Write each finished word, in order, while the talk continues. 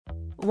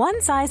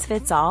One size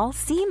fits all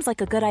seems like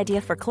a good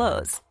idea for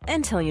clothes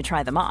until you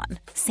try them on.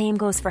 Same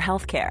goes for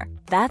healthcare.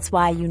 That's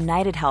why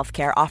United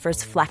Healthcare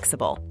offers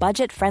flexible,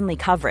 budget-friendly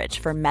coverage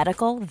for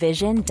medical,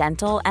 vision,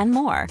 dental, and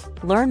more.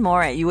 Learn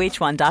more at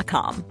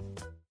uh1.com.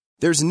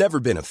 There's never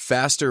been a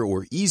faster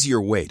or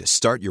easier way to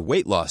start your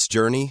weight loss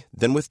journey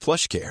than with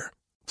PlushCare.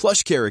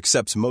 PlushCare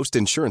accepts most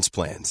insurance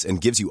plans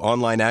and gives you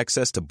online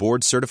access to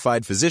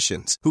board-certified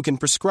physicians who can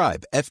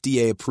prescribe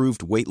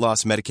FDA-approved weight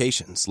loss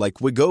medications like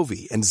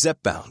Wegovy and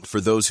Zepbound for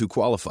those who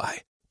qualify.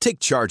 Take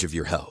charge of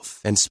your health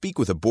and speak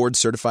with a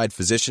board-certified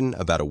physician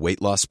about a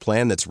weight loss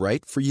plan that's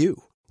right for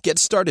you. Get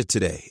started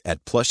today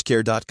at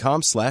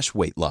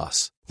plushcare.com/weight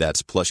loss.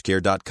 That's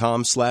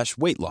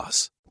plushcare.com/weight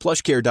loss.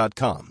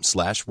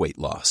 plushcare.com/weight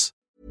loss.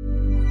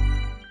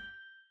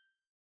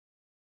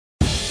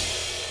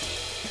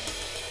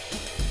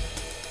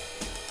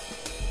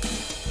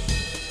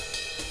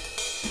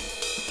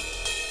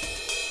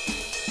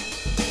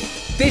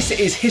 This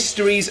is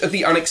Histories of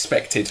the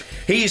Unexpected.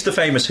 He's the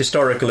famous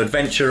historical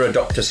adventurer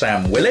Dr.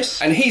 Sam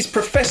Willis. And he's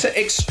Professor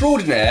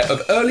Extraordinaire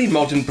of Early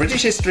Modern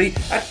British History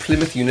at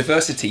Plymouth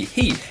University.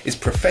 He is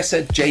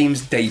Professor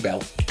James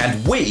Daybell.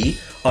 And we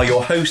are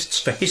your hosts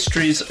for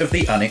Histories of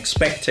the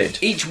Unexpected.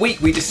 Each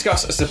week we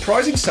discuss a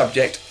surprising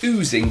subject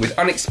oozing with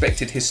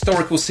unexpected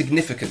historical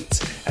significance.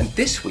 And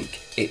this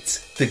week it's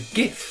The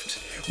Gift.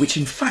 Which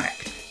in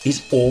fact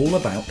is all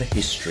about the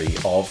history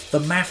of the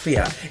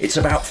mafia. It's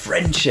about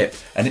friendship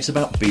and it's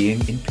about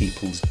being in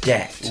people's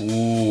debt.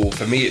 Ooh,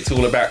 for me it's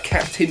all about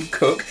Captain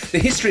Cook, the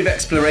history of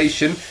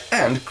exploration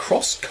and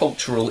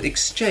cross-cultural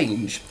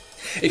exchange.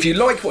 If you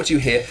like what you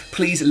hear,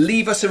 please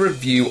leave us a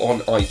review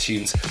on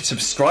iTunes,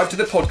 subscribe to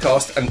the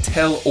podcast and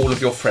tell all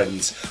of your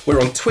friends. We're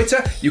on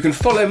Twitter. You can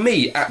follow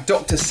me at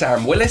Dr.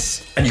 Sam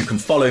Willis. And you can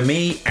follow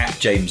me at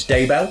James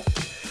Daybell.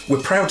 We're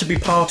proud to be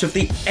part of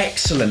the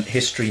excellent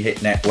History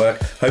Hit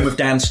network, home of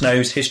Dan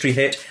Snow's History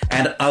Hit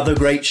and other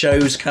great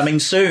shows coming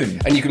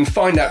soon. And you can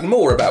find out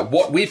more about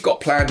what we've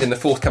got planned in the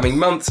forthcoming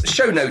months,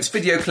 show notes,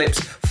 video clips,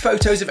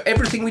 photos of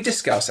everything we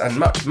discuss and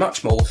much,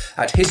 much more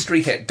at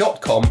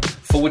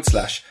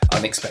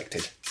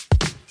historyhit.com/unexpected.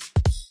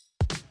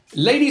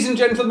 Ladies and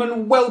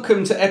gentlemen,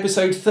 welcome to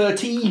episode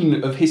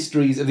 13 of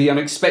Histories of the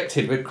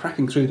Unexpected. We're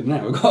cracking through them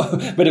now. We've got a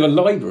bit of a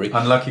library.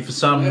 Unlucky for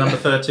some, number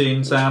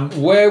 13, Sam.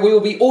 Where we will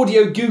be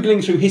audio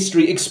Googling through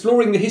history,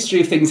 exploring the history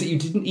of things that you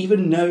didn't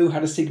even know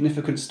had a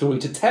significant story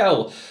to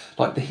tell.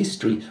 Like the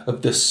history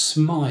of the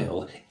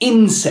smile,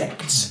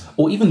 insects,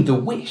 or even the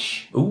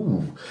wish.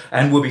 Ooh.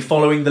 And we'll be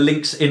following the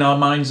links in our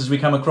minds as we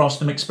come across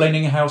them,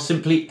 explaining how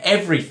simply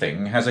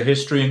everything has a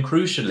history and,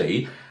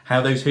 crucially, how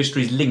those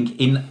histories link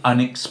in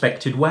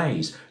unexpected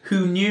ways.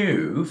 Who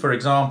knew, for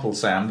example,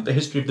 Sam, that the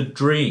history of the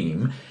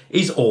dream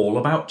is all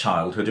about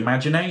childhood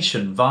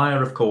imagination,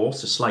 via, of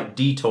course, a slight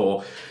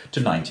detour to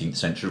 19th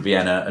century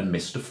Vienna and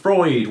Mr.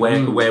 Freud.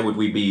 Where would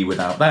we be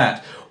without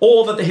that?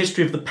 Or that the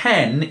history of the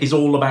pen is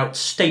all about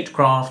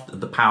statecraft,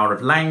 the power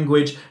of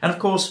language, and of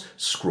course,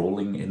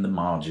 scrawling in the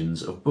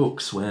margins of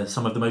books, where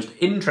some of the most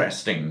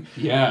interesting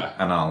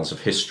annals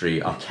of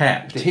history are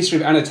kept. The history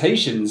of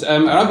annotations.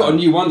 And I've got a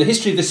new one, the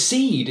history of the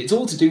seed. It's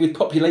all to do with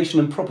population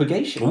and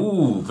propagation.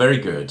 Ooh, very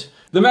good.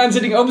 The man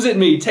sitting opposite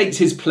me takes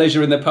his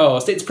pleasure in the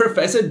past. It's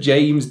Professor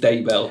James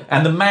Daybell.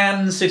 And the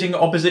man sitting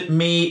opposite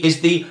me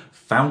is the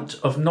fount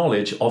of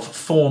knowledge of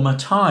former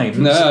times.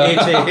 No.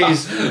 It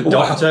is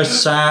Dr.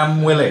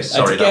 Sam Willis.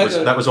 Sorry,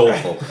 that was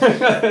awful.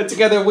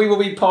 Together we will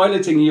be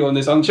piloting you on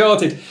this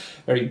uncharted,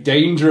 very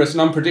dangerous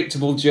and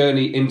unpredictable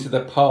journey into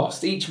the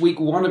past. Each week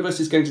one of us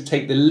is going to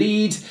take the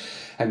lead,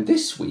 and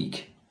this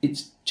week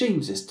it's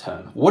James's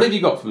turn. What have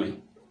you got for me?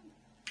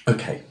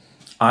 Okay,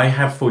 I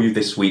have for you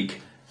this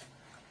week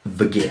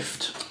The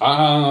Gift.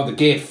 Ah, The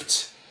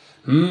Gift.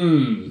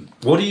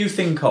 What do you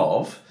think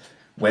of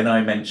when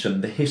I mention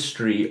the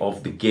history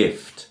of the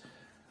gift?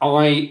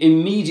 I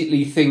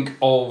immediately think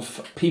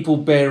of people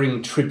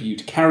bearing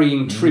tribute,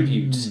 carrying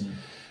tribute.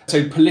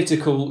 So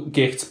political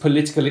gifts,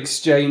 political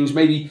exchange,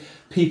 maybe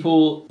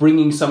people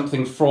bringing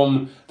something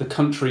from the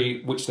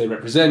country which they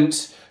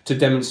represent to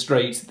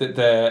demonstrate that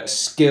their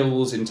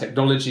skills in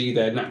technology,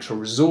 their natural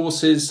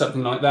resources,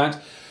 something like that.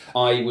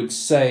 I would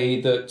say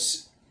that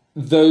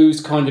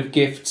those kind of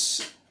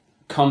gifts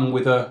come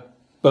with a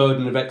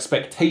burden of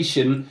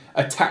expectation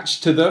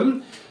attached to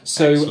them.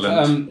 So,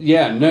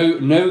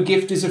 no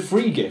gift is a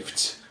free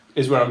gift,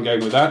 is where I'm going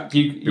with that.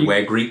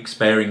 Beware Greeks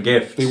bearing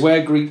gifts.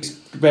 Beware Greeks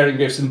bearing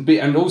gifts,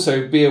 and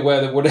also be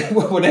aware that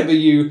whatever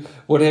you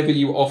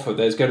offer,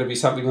 there's going to be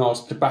something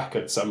else to back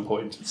at some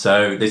point.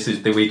 So this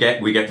is we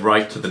get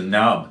right to the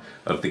nub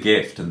of the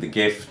gift, and the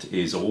gift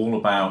is all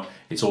about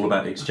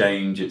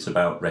exchange. It's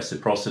about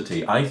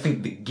reciprocity. I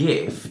think the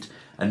gift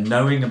and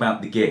knowing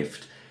about the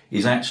gift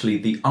is actually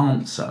the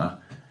answer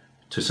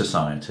to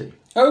society.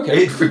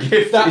 Okay. The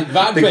gift,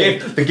 That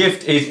big. the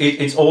gift is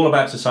it's all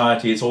about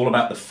society. It's all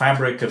about the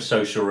fabric of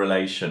social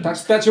relations.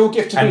 That's your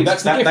gift to me.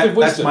 That's the gift of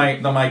wisdom.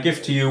 That's my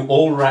gift to you,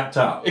 all wrapped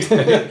up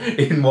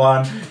in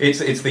one.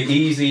 It's the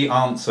easy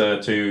answer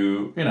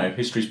to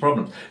history's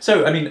problems.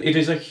 So I mean, it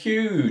is a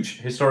huge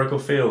historical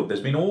field.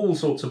 There's been all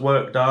sorts of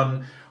work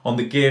done on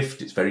the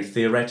gift. It's very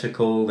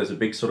theoretical. There's a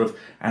big sort of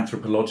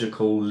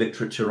anthropological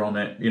literature on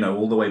it.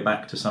 All the way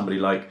back to somebody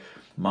like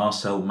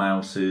Marcel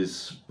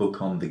Mauss's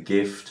book on the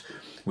gift,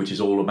 which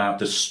is all about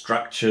the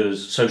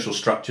social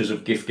structures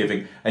of gift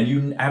giving. And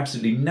you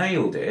absolutely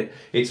nailed it.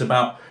 It's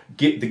about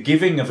the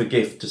giving of a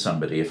gift to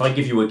somebody. If I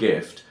give you a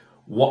gift,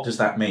 what does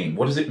that mean?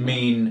 What does it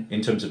mean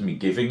in terms of me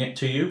giving it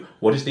to you?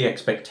 What is the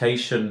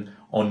expectation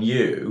on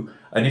you?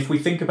 And if we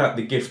think about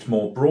the gift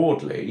more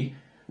broadly,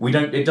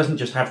 it doesn't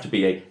just have to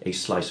be a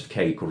slice of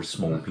cake or a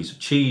small piece of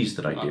cheese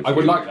that I give you. I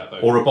would like that, though.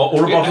 Or a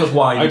bottle of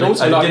wine I'd at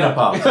also a like dinner that.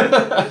 party.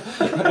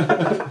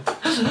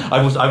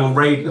 I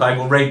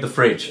will raid the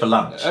fridge for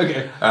lunch.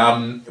 Okay.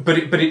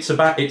 But it's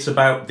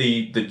about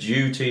the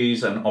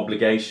duties and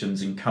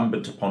obligations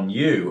incumbent upon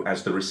you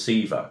as the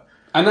receiver.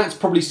 And that's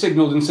probably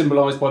signalled and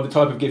symbolised by the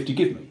type of gift you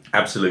give me.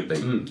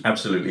 Absolutely.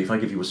 Absolutely. If I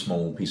give you a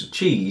small piece of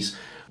cheese,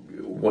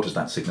 what does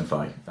that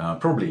signify?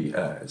 Probably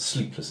a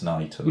sleepless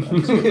night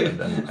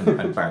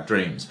and bad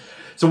dreams.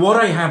 So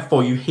what I have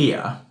for you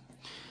here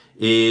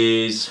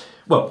is,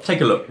 well,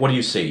 take a look. What do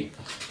you see?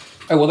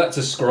 Oh, well, that's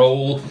a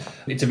scroll.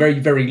 It's a very,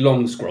 very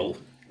long scroll.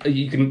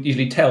 You can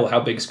usually tell how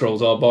big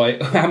scrolls are by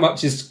how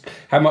much is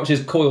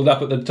coiled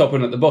up at the top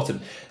and at the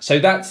bottom. So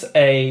it's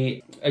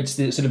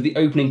the sort of the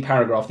opening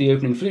paragraph, the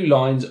opening few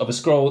lines of a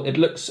scroll. It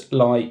looks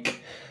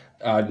like,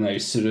 I don't know,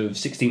 sort of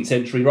 16th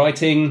century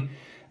writing,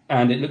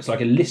 and it looks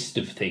like a list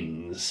of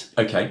things.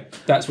 Okay.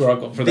 That's where I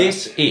got from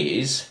this. This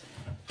is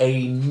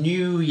a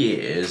New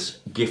Year's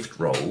gift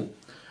roll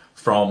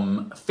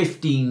from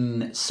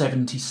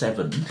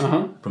 1577,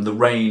 from the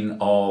reign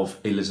of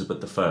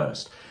Elizabeth I.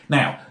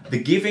 Now, the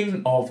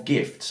giving of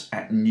gifts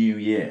at New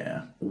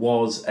Year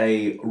was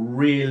a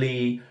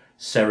really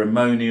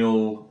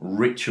ceremonial,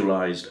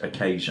 ritualised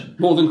occasion.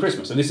 More than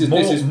Christmas, and this is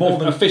more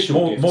than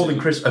official gifts. More than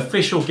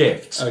official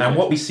gifts. Okay. And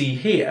what we see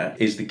here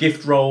is the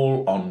gift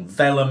roll on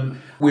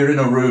vellum. We're in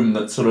a room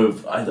that's sort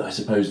of, I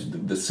suppose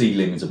the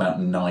ceiling is about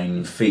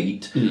 9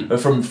 feet,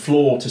 from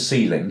floor to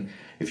ceiling.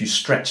 If you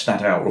stretch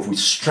that out, or if we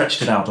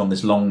stretched it out on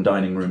this long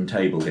dining room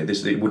table here,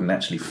 it wouldn't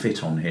actually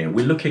fit on here.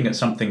 We're looking at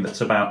something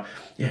that's about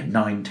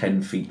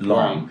 9-10 feet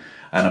long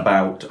and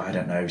about,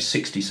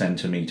 60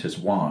 centimetres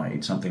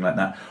wide, something like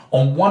that.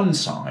 On one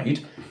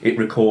side, it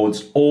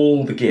records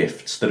all the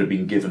gifts that have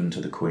been given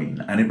to the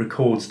Queen, and it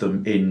records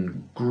them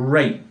in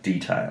great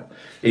detail.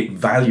 It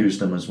values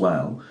them as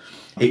well.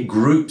 It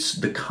groups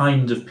the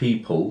kind of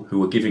people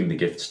who are giving the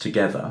gifts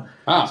together.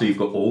 So you've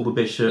got all the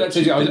bishops,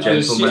 the gentlemen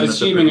of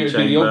the Privy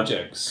Chamber. The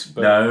objects.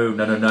 But...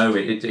 No.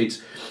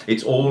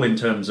 It's all in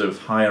terms of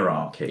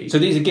hierarchy. So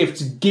these are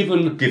gifts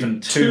given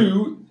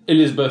to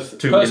Elizabeth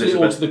personally,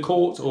 or to the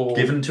court, or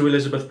given to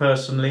Elizabeth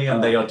personally,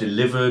 and they are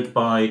delivered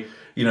by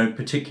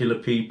particular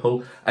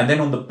people. And then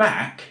on the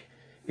back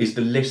is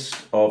the list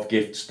of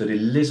gifts that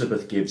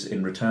Elizabeth gives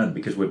in return,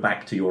 because we're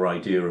back to your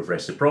idea of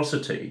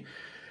reciprocity.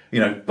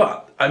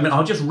 But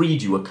I'll just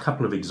read you a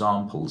couple of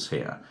examples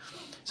here.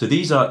 So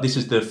this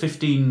is the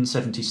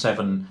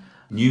 1577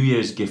 New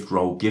Year's gift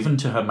roll given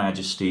to Her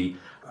Majesty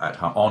at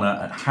her honour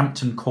at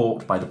Hampton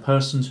Court by the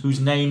persons whose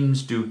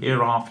names do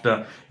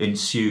hereafter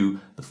ensue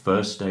the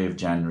 1st day of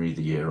January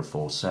the year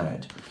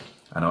aforesaid.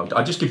 And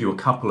I'll just give you a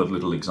couple of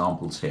little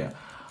examples here.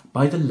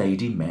 By the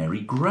Lady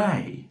Mary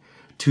Grey,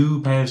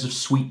 2 pairs of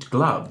sweet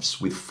gloves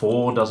with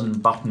 4 dozen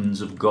buttons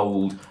of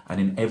gold,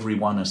 and in every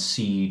one a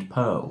seed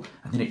pearl.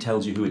 And then it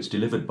tells you who it's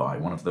delivered by,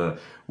 one of the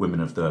women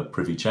of the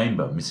Privy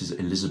Chamber, Mrs.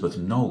 Elizabeth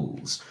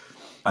Knowles.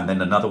 And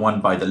then another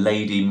one by the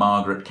Lady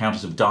Margaret,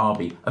 Countess of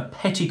Derby, a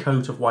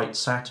petticoat of white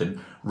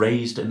satin,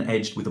 raised and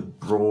edged with a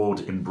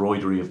broad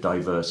embroidery of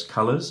diverse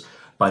colours.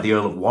 By the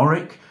Earl of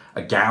Warwick,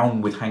 a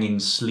gown with hanging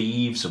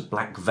sleeves of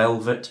black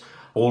velvet,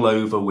 all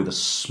over with a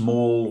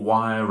small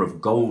wire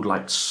of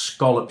gold-like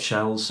scallop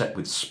shells set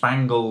with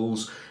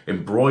spangles,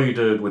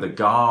 embroidered with a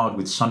guard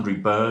with sundry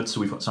birds. So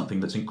we've got something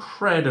that's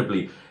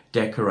incredibly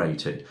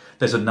decorated.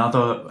 There's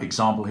another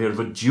example here of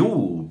a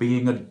jewel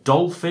being a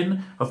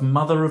dolphin of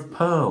mother of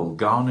pearl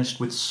garnished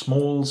with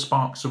small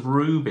sparks of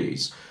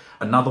rubies.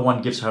 Another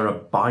one gives her a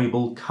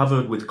Bible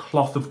covered with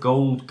cloth of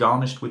gold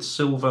garnished with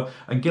silver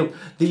and gilt.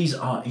 These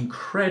are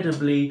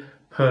incredibly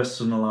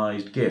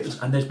personalised gifts,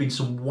 and there's been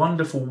some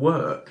wonderful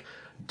work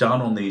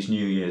done on these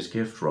New Year's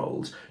gift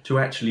rolls to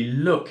actually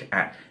look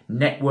at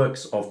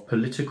networks of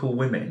political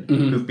women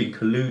who've been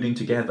colluding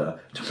together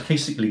to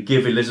basically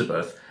give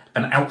Elizabeth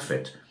an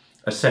outfit,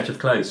 a set of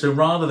clothes. So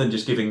rather than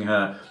just giving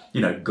her,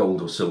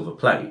 gold or silver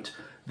plate,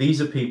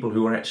 these are people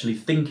who are actually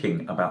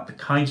thinking about the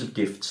kinds of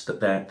gifts that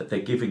they're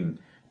giving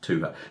to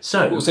her.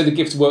 So the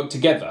gifts work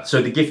together.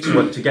 So the gifts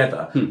work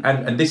together.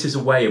 And this is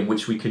a way in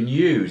which we can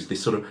use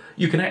this sort of...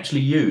 You can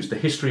actually use the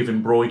history of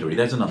embroidery.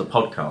 There's another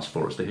podcast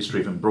for us, the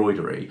history of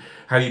embroidery.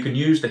 How you can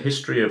use the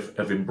history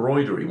of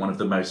embroidery, one of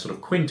the most sort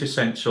of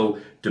quintessential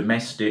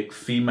domestic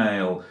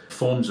female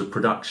forms of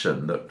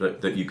production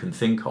that you can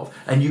think of.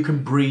 And you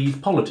can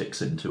breathe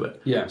politics into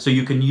it. Yeah. So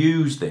you can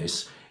use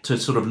this to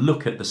sort of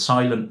look at the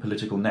silent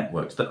political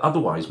networks that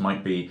otherwise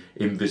might be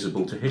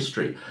invisible to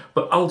history.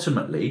 But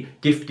ultimately,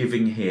 gift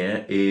giving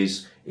here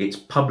it's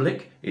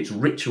public, it's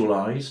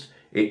ritualised,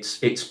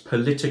 it's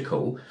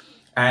political,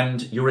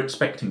 and you're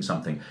expecting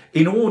something.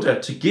 In order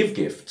to give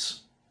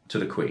gifts to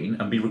the Queen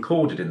and be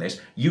recorded in this,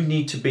 you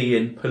need to be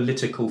in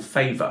political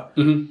favour.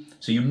 Mm-hmm.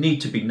 So you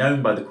need to be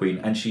known by the Queen,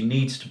 and she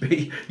needs to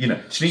be,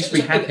 she needs to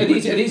be happy.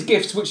 Are these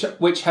gifts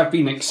which have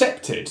been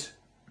accepted?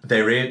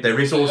 There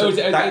is also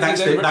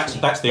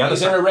that's the other side.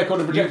 Is there a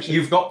record of rejection?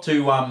 You've got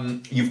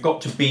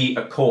to be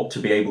at court to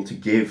be able to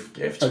give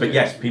gifts. Okay. But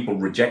yes, people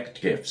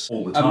reject gifts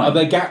all the time. Are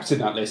there gaps in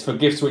that list for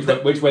gifts which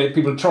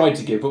people have tried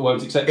to give but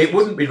won't accept? It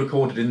wouldn't be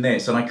recorded in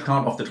this, and I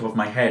can't off the top of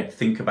my head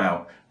think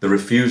about the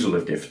refusal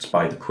of gifts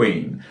by the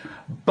Queen.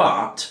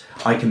 But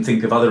I can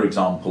think of other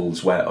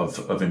examples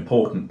of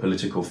important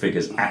political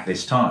figures at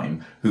this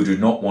time who do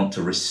not want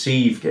to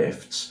receive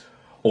gifts,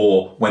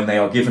 or when they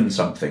are given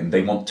something,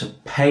 they want to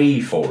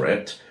pay for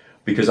it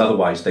because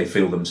otherwise they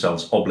feel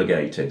themselves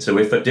obligated. So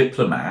if a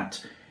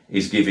diplomat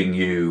is giving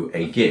you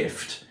a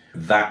gift,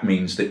 that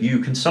means that you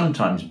can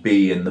sometimes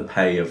be in the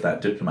pay of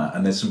that diplomat.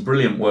 And there's some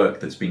brilliant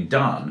work that's been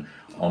done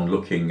on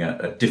looking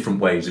at different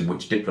ways in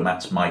which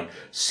diplomats might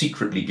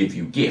secretly give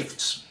you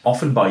gifts,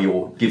 often by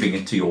your giving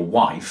it to your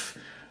wife,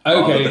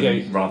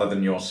 rather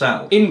than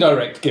yourself.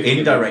 Indirect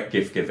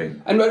gift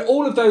giving. And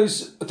all of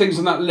those things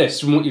on that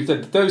list, from what you've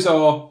said, those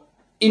are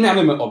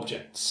inanimate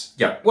objects.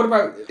 Yeah. What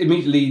about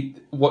immediately,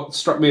 what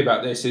struck me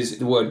about this is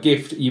the word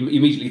gift. You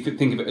immediately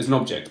think of it as an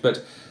object,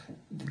 but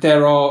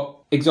there are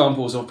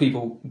examples of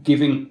people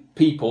giving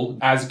people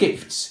as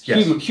gifts,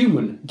 yes.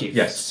 human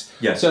gifts.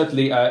 Yes.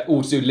 Certainly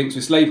all to do with links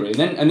with slavery.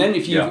 And then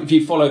if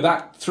you follow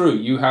that through,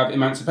 you have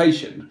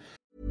emancipation.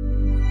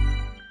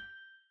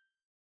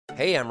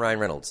 Hey, I'm Ryan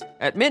Reynolds.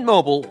 At Mint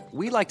Mobile,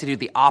 we like to do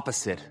the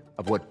opposite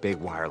of what Big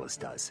Wireless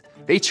does.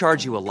 They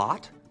charge you a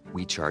lot.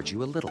 We charge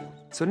you a little.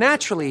 So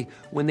naturally,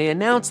 when they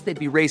announced they'd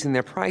be raising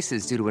their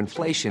prices due to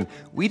inflation,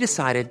 we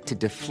decided to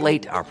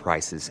deflate our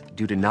prices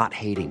due to not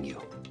hating you.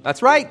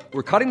 That's right.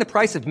 We're cutting the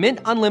price of Mint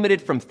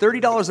Unlimited from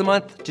 $30 a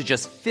month to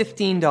just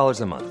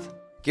 $15 a month.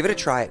 Give it a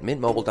try at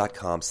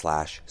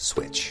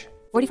mintmobile.com/switch.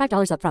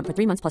 $45 up front for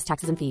 3 months plus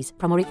taxes and fees.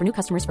 Promo rate for new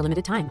customers for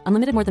limited time.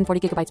 Unlimited more than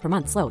 40 gigabytes per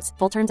month. Slows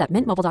full terms at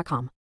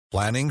mintmobile.com.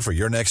 Planning for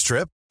your next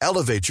trip?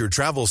 Elevate your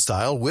travel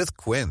style with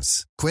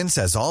Quince. Quince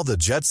has all the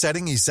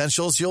jet-setting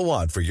essentials you'll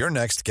want for your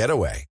next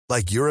getaway,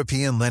 like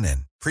European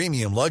linen,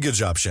 premium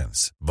luggage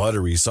options,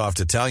 buttery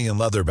soft Italian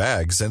leather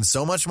bags, and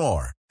so much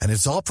more. And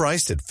it's all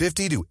priced at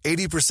 50 to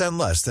 80%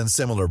 less than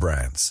similar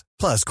brands.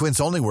 Plus,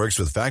 Quince only works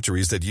with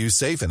factories that use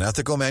safe and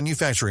ethical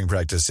manufacturing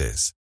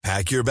practices.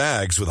 Pack your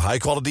bags with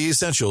high-quality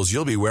essentials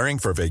you'll be wearing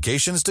for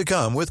vacations to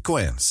come with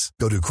Quince.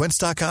 Go to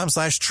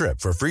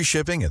quince.com/trip for free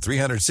shipping and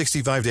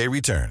 365-day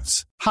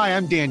returns. Hi,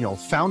 I'm Daniel,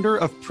 founder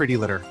of Pretty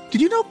Litter.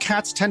 Did you know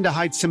cats tend to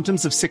hide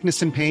symptoms of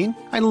sickness and pain?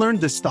 I learned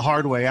this the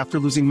hard way after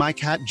losing my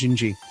cat,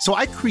 Gingy. So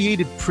I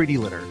created Pretty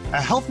Litter,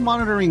 a health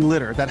monitoring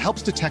litter that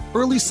helps detect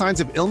early signs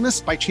of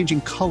illness by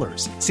changing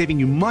colors, saving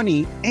you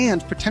money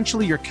and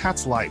potentially your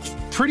cat's life.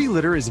 Pretty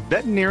Litter is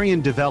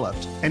veterinarian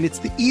developed, and it's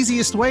the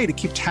easiest way to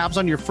keep tabs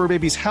on your fur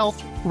baby's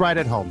health right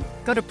at home.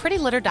 Go to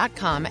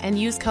prettylitter.com and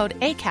use code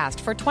ACAST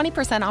for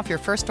 20% off your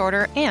first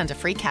order and a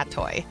free cat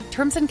toy.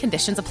 Terms and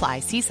conditions apply.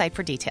 See site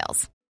for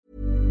details.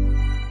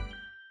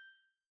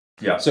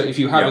 Yeah. So if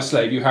you have a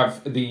slave, you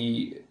have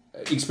the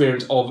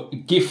experience of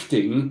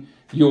gifting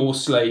your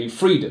slave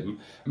freedom.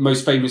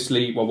 Most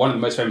famously, one of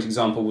the most famous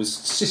examples was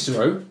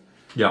Cicero,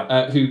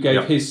 who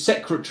gave his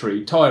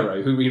secretary,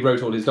 Tiro, who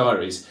rewrote all his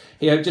diaries,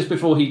 just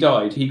before he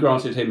died, he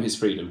granted him his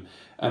freedom.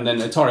 And then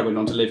Tiro went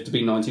on to live to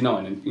be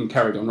 99 and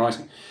carried on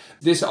writing.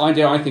 This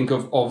idea, I think,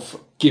 of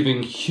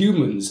giving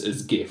humans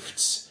as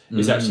gifts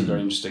is actually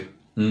very interesting.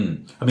 I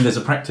mean, there's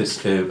a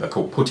practice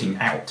called putting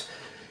out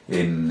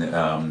in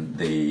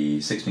the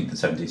 16th and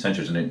 17th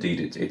centuries, and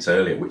indeed it's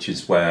earlier, which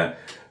is where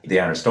the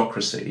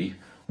aristocracy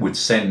would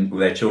send,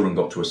 their children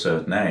got to a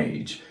certain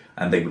age,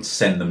 and they would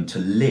send them to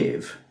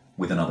live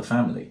with another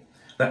family.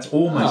 That's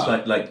almost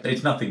like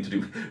it's nothing to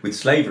do with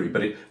slavery,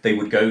 but they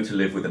would go to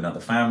live with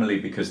another family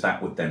because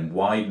that would then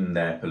widen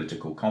their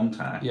political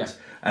contact. Yeah.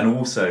 And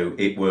also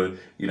it would,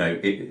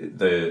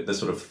 the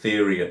sort of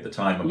theory at the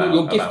time about...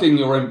 You're gifting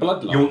your own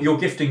bloodline. You're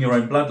gifting your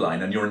own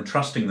bloodline, and you're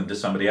entrusting them to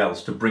somebody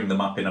else to bring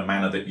them up in a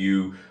manner that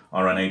you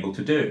are unable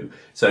to do.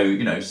 So,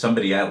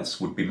 somebody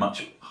else would be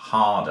much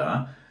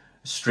harder,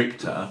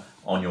 stricter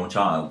on your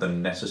child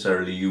than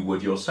necessarily you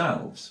would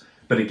yourselves.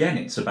 But again,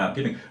 it's about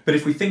giving. But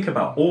if we think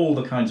about all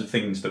the kinds of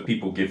things that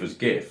people give as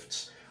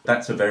gifts,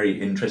 that's a very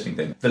interesting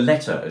thing. The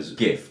letter as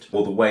gift,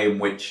 or the way in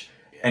which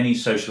any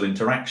social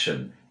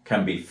interaction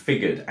can be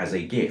figured as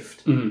a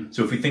gift.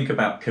 So if we think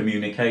about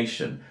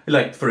communication,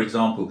 like for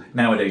example,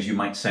 nowadays you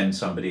might send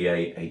somebody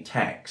a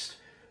text.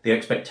 The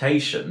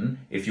expectation,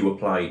 if you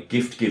apply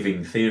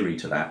gift-giving theory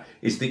to that,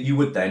 is that you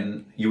would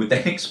then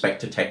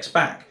expect a text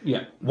back.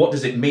 Yeah. What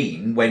does it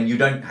mean when you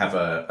don't have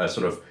a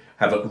sort of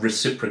have a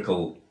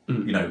reciprocal,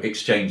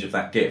 exchange of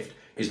that gift?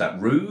 Is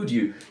that rude?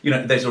 You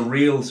know, there's a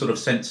real sort of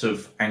sense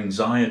of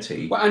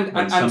anxiety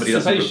when somebody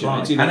doesn't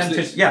reply.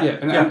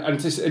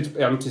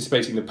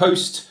 Anticipating the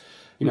post,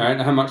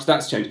 and how much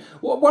that's changed.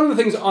 One of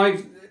the things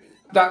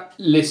that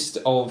list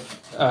of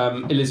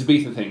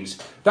Elizabethan things,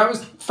 that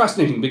was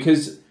fascinating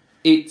because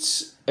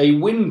it's a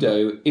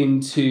window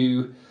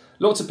into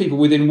lots of people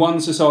within one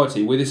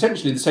society with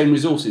essentially the same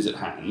resources at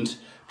hand,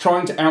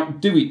 trying to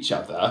outdo each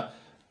other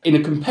in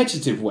a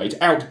competitive way, to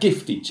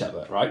outgift each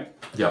other, right?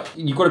 Yeah.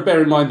 You've got to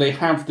bear in mind they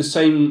have the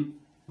same,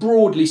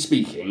 broadly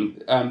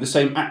speaking, the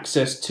same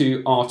access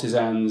to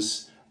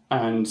artisans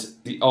and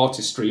the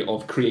artistry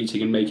of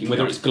creating and making,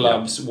 whether it's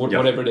gloves,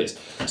 whatever it is.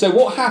 So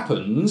what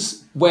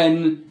happens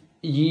when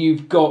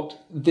you've got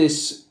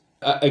this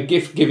a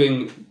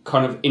gift-giving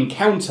kind of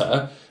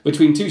encounter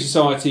between two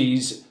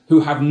societies who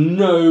have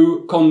no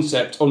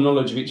concept or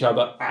knowledge of each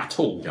other at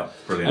all? Yeah,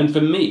 brilliant. And for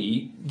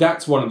me,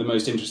 that's one of the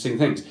most interesting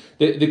things.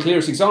 The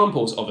clearest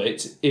examples of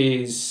it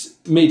is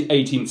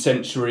mid-18th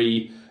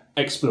century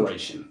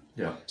exploration.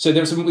 Yeah. So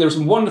there are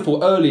some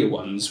wonderful earlier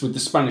ones with the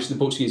Spanish and the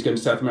Portuguese going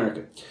to South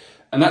America.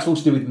 And that's all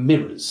to do with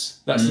mirrors.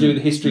 That's to do with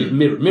the history of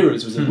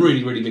mirrors was a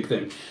really, really big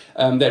thing.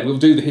 Then we'll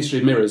do the history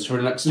of mirrors for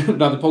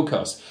another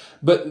podcast.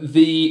 But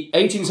the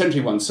 18th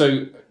century one,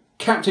 so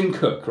Captain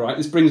Cook, right?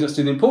 This brings us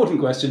to the important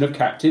question of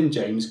Captain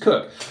James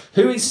Cook,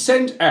 who is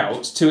sent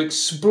out to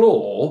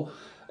explore,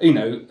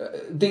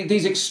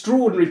 these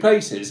extraordinary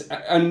places.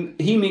 And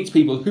he meets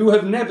people who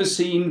have never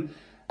seen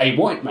a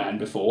white man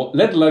before,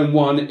 let alone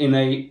one in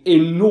an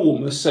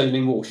enormous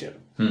sailing warship.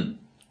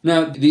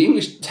 Now, the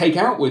English take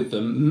out with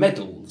them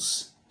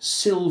medals,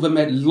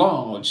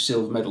 large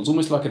silver medals,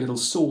 almost like a little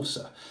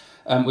saucer,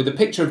 with a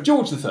picture of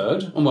George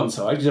III on one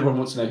side, because everyone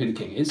wants to know who the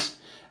king is,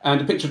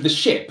 and a picture of the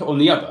ship on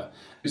the other.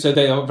 So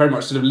they are very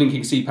much sort of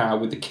linking sea power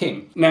with the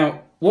king.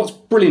 Now, what's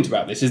brilliant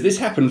about this is this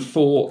happened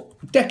for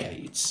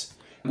decades,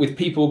 with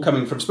people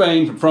coming from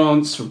Spain, from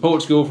France, from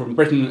Portugal, from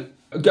Britain,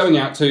 going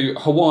out to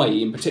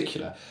Hawaii in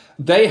particular.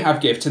 They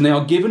have gifts, and they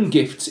are given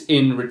gifts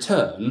in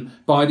return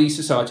by these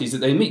societies that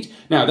they meet.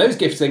 Now, those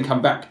gifts then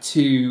come back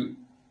to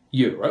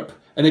Europe,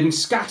 and they've been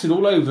scattered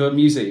all over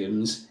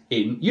museums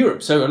in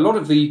Europe. So a lot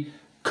of the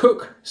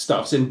Cook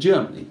stuff's in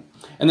Germany.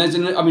 And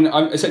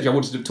essentially I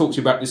wanted to talk to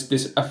you about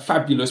this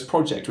fabulous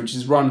project, which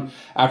is run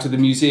out of the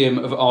Museum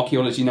of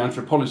Archaeology and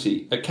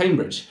Anthropology at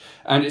Cambridge,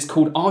 and it's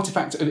called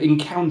Artifacts of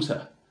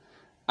Encounter.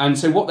 And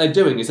so what they're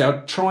doing is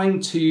they're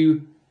trying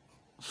to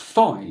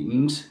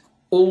find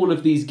all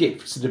of these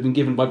gifts that have been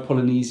given by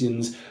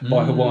Polynesians,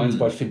 by Hawaiians,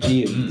 by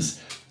Fijians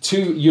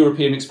to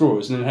European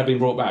explorers and then have been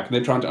brought back, and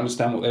they're trying to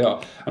understand what they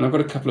are. And I've got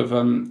a couple of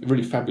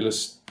really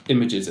fabulous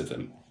images of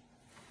them.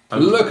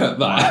 Look at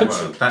that.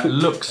 Well, that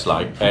looks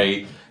like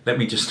let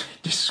me just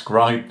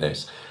describe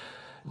this.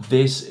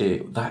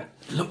 That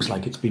looks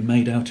like it's been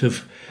made out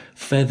of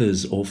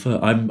feathers or fur.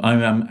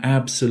 I'm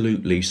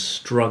absolutely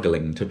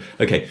struggling to.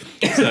 Okay,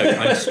 so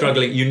I'm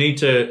struggling. You need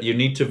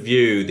to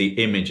view the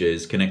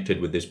images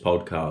connected with this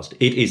podcast.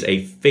 It is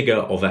a figure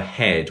of a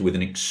head with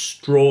an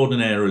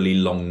extraordinarily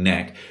long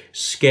neck,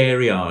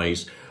 scary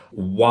eyes,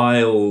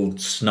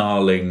 wild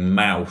snarling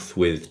mouth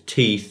with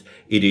teeth.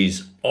 It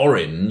is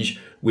orange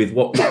with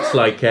what looks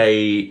like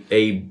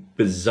a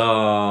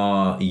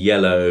bizarre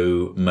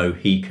yellow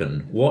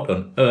Mohican. What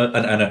on earth?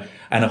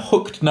 And a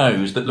hooked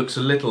nose that looks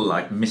a little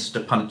like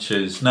Mr.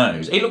 Punch's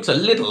nose. It looks a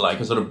little like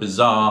a sort of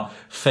bizarre,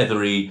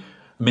 feathery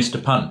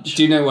Mr. Punch.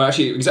 Do you know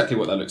actually exactly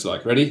what that looks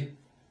like? Ready?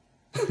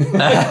 The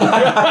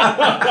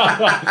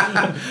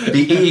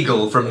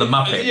eagle from the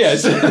Muppets.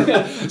 Yes.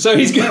 So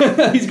he's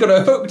got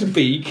a hooked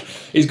beak.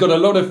 He's got a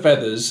lot of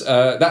feathers.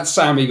 That's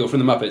Sam Eagle from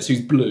the Muppets,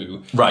 who's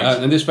blue. Right.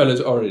 And this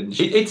fellow's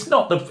orange. It's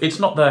not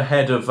the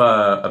head of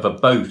a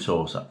boat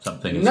or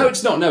something. Is No, it?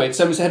 it's not. No, it's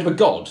the head of a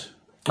god.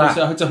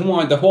 It's a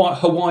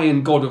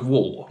Hawaiian god of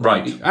war.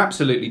 Right.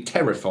 Absolutely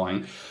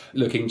terrifying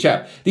looking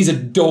chap. These are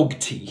dog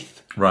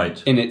teeth.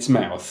 Right. In its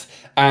mouth,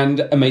 and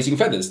amazing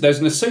feathers. There's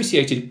an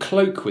associated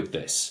cloak with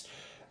this,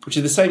 which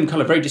is the same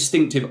colour, very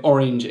distinctive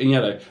orange and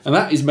yellow. And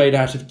that is made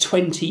out of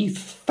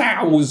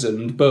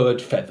 20,000 bird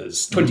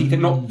feathers.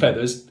 Not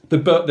feathers,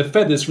 the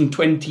feathers from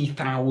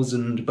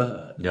 20,000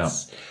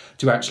 birds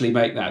to actually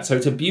make that. So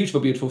it's a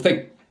beautiful, beautiful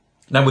thing.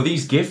 Now, were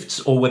these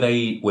gifts, or were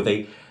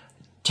they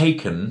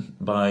taken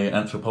by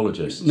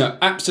anthropologists? No,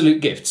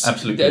 absolute gifts.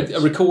 Absolute gifts.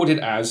 Recorded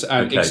as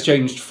and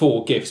exchanged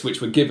for gifts,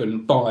 which were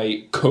given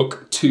by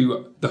Cook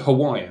to the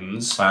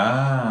Hawaiians.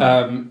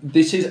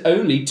 This is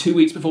only 2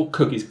 weeks before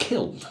Cook is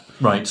killed.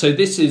 Right. So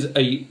this is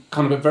a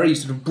kind of a very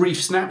sort of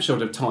brief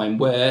snapshot of time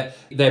where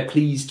they're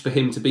pleased for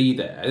him to be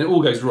there. And it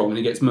all goes wrong and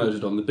he gets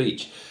murdered on the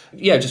beach.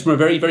 Yeah, just from a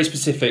very, very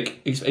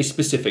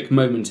specific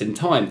moment in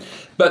time.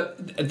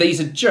 But these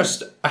are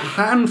just a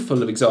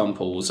handful of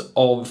examples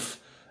of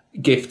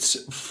gifts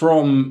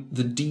from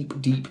the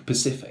deep, deep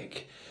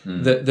Pacific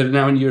that are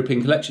now in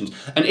European collections.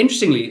 And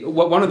interestingly,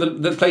 one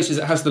of the places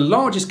that has the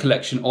largest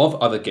collection of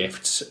other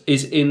gifts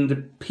is in the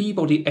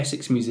Peabody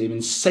Essex Museum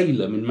in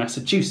Salem in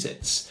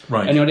Massachusetts.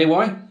 Right. Any idea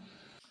why?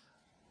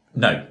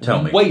 No,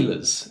 tell me.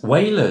 Whalers.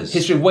 Whalers.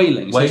 History of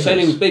whaling. Whalers. So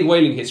Salem was big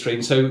whaling history.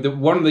 And so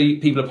one of the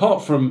people,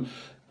 apart from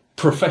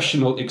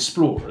professional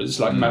explorers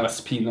like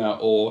Malaspina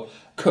or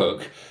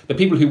Cook, the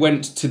people who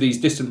went to these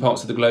distant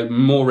parts of the globe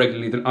more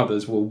regularly than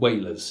others were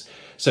whalers.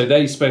 So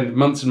they spend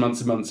months and months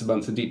and months and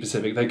months in the deep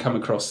Pacific. They come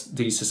across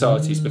these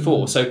societies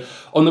before. So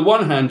on the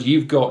one hand,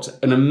 you've got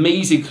an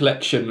amazing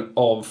collection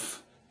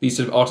of these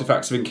sort of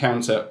artefacts of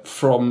encounter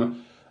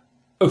from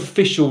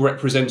official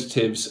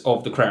representatives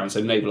of the Crown, so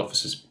naval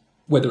officers,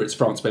 whether it's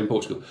France, Spain,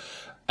 Portugal.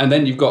 And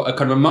then you've got a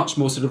kind of a much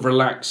more sort of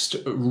relaxed,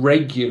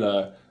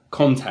 regular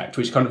contact,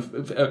 which kind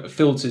of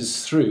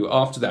filters through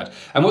after that.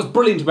 And what's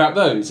brilliant about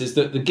those is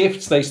that the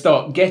gifts they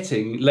start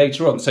getting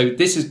later on, so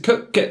this is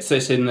Cook gets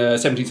this in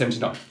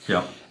 1779,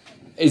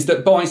 is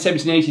that by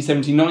 1780,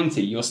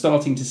 1790, you're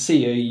starting to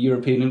see a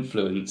European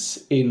influence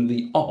in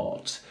the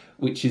art,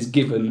 which is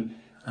given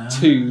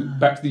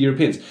back to the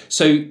Europeans.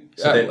 So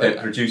they're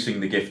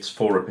producing the gifts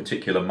for a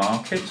particular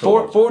market?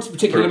 For a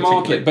particular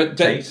market, but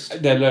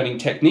they're learning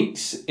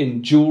techniques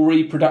in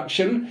jewellery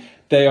production.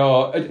 They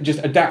are just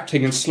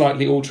adapting and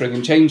slightly altering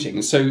and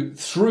changing. So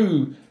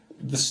through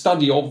the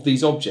study of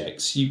these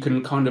objects, you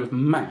can kind of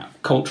map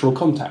cultural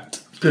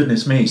contact.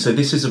 Goodness me. So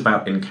this is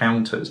about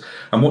encounters.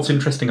 And what's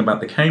interesting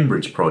about the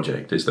Cambridge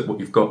project is that what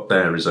you've got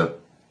there is a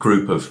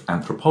group of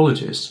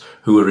anthropologists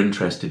who are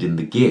interested in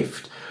the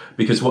gift.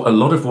 Because a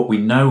lot of what we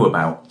know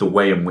about the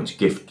way in which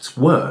gifts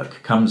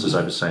work comes, as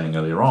I was saying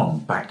earlier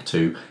on, back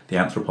to the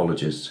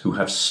anthropologists who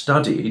have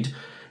studied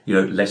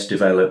less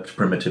developed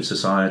primitive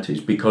societies,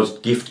 because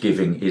gift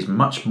giving is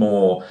much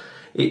more,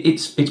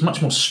 it's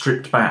much more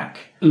stripped back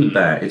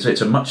there.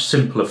 It's a much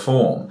simpler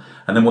form.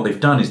 And then what they've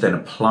done is then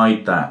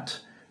applied that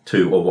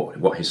to, or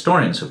what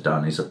historians have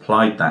done is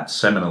applied that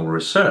seminal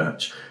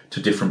research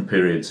to different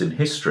periods in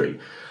history.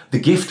 The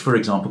gift, for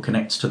example,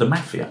 connects to the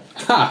mafia.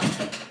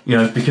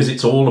 Because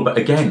it's all about,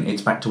 again,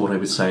 it's back to what I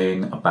was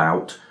saying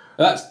about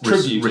that's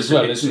tribute as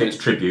well, isn't it? It's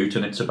tribute,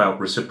 and it's about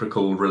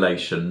reciprocal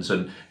relations.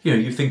 And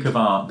you think of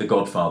the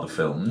Godfather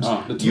films.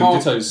 The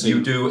tomatoes scene.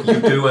 You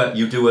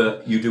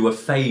do a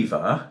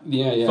favour.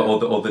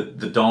 Or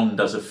the Don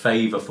does a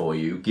favour for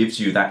you, gives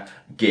you that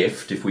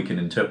gift, if we can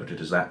interpret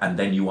it as that, and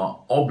then you are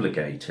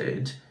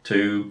obligated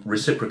to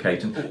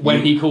reciprocate. And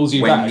when he calls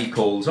you back. When he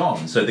calls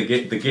on. So the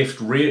gift,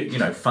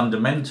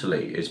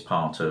 fundamentally is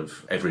part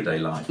of everyday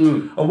life.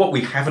 And what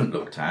we haven't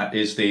looked at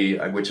is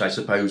which I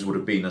suppose would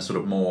have been a sort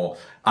of more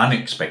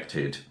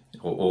unexpected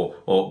or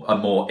a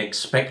more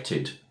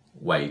expected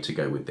way to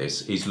go with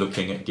this, is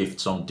looking at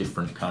gifts on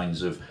different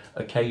kinds of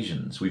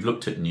occasions. We've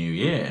looked at New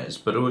Year's,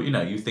 but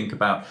you think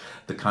about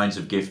the kinds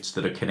of gifts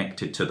that are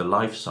connected to the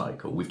life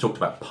cycle. We've talked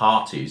about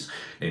parties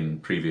in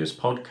previous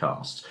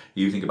podcasts.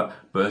 You think about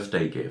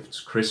birthday gifts,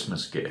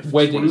 Christmas gifts,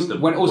 weddings,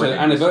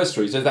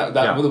 anniversaries. There's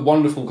that with a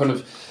wonderful kind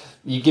of,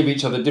 you give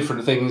each other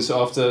different things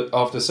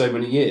after so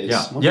many years.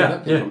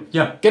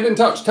 Yeah. Get in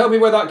touch. Tell me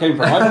where that came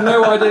from. I have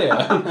no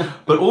idea.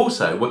 But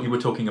also, what you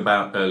were talking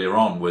about earlier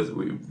on was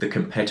the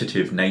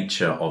competitive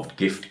nature of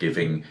gift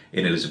giving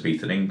in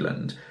Elizabethan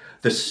England.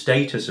 The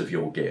status of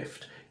your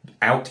gift,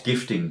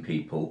 out-gifting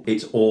people,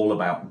 it's all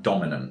about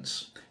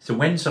dominance. So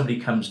when somebody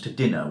comes to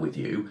dinner with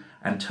you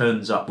and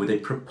turns up with a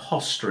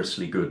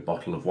preposterously good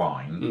bottle of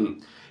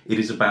wine, it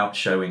is about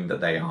showing that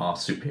they are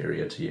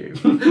superior to you.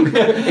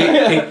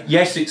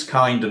 Yes, it's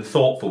kind and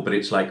thoughtful, but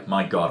it's like,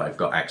 my God, I've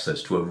got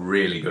access to a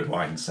really good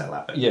wine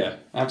cellar. Yeah,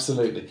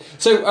 absolutely.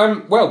 So,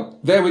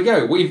 there we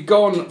go. We've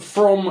gone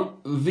from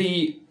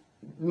the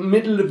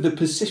middle of the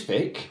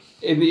Pacific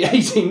in the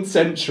 18th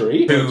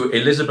century to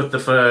Elizabeth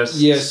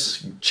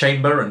I's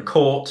chamber and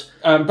court.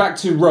 Back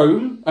to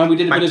Rome, and we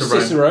did a bit of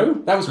Cicero.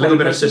 That was a little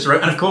bit of Cicero.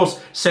 And of course,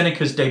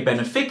 Seneca's De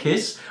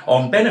Beneficis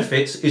on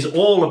benefits is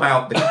all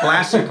about the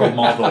classical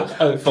model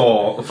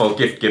for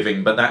gift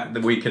giving, but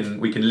that we can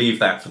leave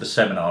that for the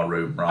seminar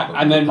room rather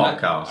than the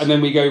podcast. And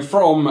then we go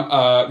from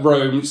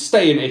Rome,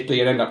 stay in Italy,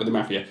 and end up with the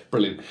mafia.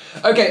 Brilliant.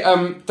 Okay,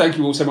 thank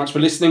you all so much for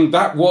listening.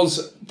 That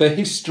was the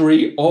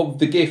history of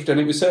the gift, and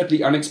it was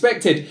certainly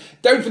unexpected.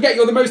 Don't forget,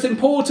 you're the most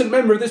important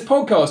member of this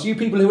podcast. You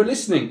people who are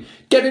listening,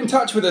 get in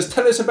touch with us.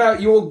 Tell us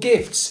about your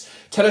gifts.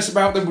 Tell us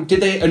about them.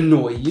 Did they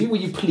annoy you? Were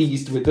you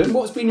pleased with them?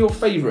 What's been your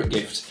favourite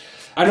gift?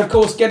 And of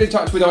course, get in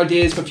touch with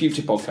ideas for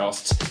future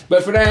podcasts.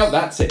 But for now,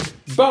 that's it.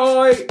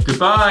 Bye.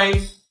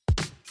 Goodbye.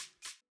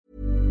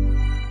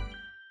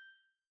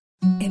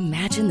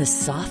 Imagine the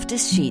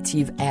softest sheets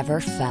you've ever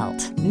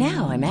felt.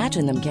 Now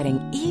imagine them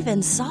getting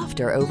even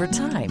softer over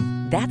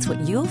time. That's what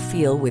you'll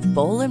feel with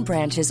Boll &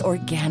 Branch's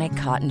organic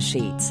cotton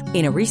sheets.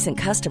 In a recent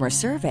customer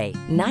survey,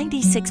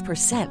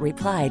 96%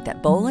 replied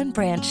that Boll &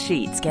 Branch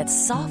sheets get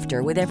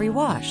softer with every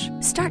wash.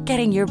 Start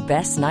getting your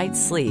best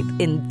night's sleep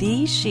in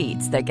these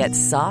sheets that get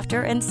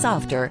softer and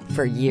softer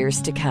for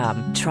years to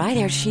come. Try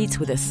their sheets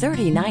with a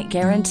 30-night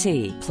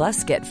guarantee.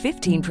 Plus, get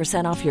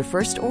 15% off your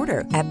first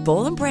order at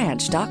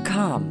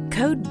bollandbranch.com.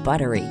 Code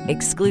BUTTERY.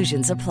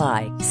 Exclusions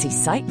apply. See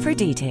site for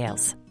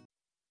details.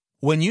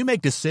 When you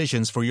make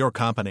decisions for your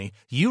company,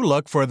 you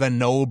look for the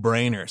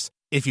no-brainers.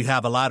 If you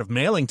have a lot of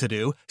mailing to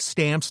do,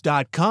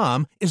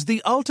 Stamps.com is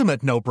the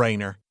ultimate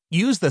no-brainer.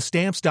 Use the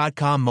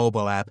Stamps.com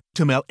mobile app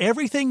to mail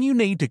everything you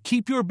need to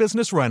keep your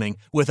business running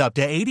with up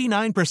to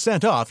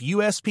 89% off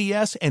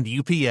USPS and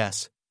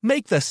UPS.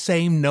 Make the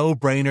same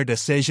no-brainer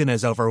decision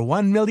as over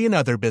 1 million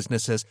other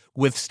businesses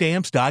with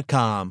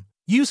Stamps.com.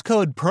 Use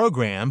code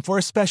PROGRAM for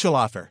a special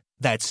offer.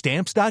 That's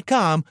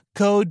Stamps.com,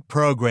 code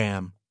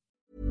PROGRAM.